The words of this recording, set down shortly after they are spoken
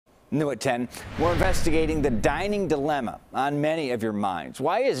New at 10, we're investigating the dining dilemma on many of your minds.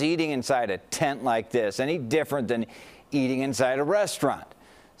 Why is eating inside a tent like this any different than eating inside a restaurant?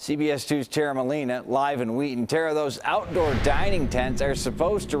 CBS 2's Tara Molina live in Wheaton. Tara, those outdoor dining tents are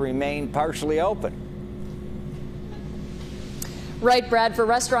supposed to remain partially open. Right, Brad. For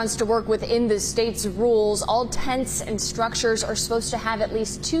restaurants to work within the state's rules, all tents and structures are supposed to have at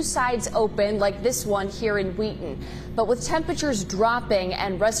least two sides open, like this one here in Wheaton. But with temperatures dropping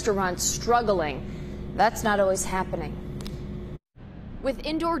and restaurants struggling, that's not always happening. With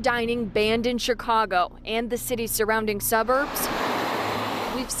indoor dining banned in Chicago and the city's surrounding suburbs,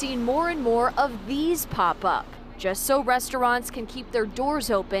 we've seen more and more of these pop up, just so restaurants can keep their doors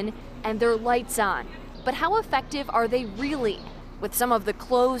open and their lights on. But how effective are they really? With some of the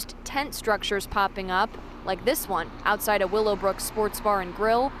closed tent structures popping up, like this one outside a Willowbrook sports bar and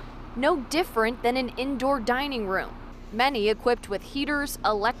grill, no different than an indoor dining room. Many equipped with heaters,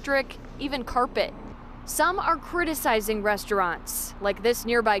 electric, even carpet. Some are criticizing restaurants, like this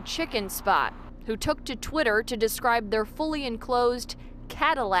nearby chicken spot, who took to Twitter to describe their fully enclosed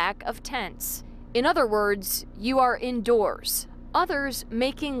Cadillac of tents. In other words, you are indoors. Others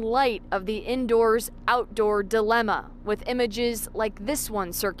making light of the indoors-outdoor dilemma with images like this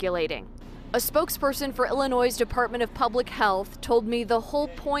one circulating. A spokesperson for Illinois' Department of Public Health told me the whole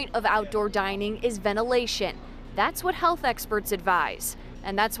point of outdoor dining is ventilation. That's what health experts advise,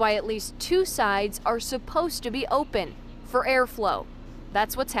 and that's why at least two sides are supposed to be open for airflow.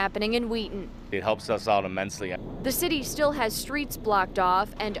 That's what's happening in Wheaton. It helps us out immensely. The city still has streets blocked off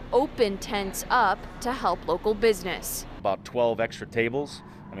and open tents up to help local business. About 12 extra tables.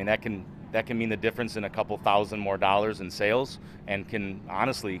 I mean, that can mean the difference in a couple thousand more dollars in sales and can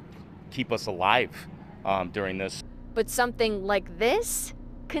honestly keep us alive during this. But something like this,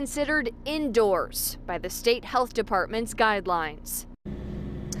 considered indoors by the state health department's guidelines.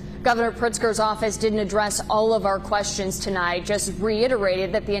 Governor Pritzker's office didn't address all of our questions tonight, just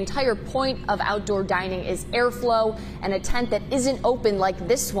reiterated that the entire point of outdoor dining is airflow, and a tent that isn't open like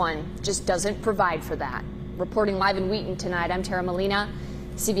this one just doesn't provide for that. Reporting live in Wheaton tonight, I'm Tara Molina,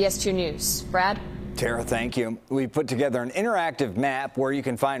 CBS 2 News. Brad? Tara, thank you. We put together an interactive map where you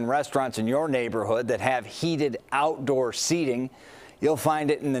can find restaurants in your neighborhood that have heated outdoor seating. You'll find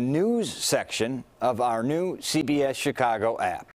it in the news section of our new CBS Chicago app.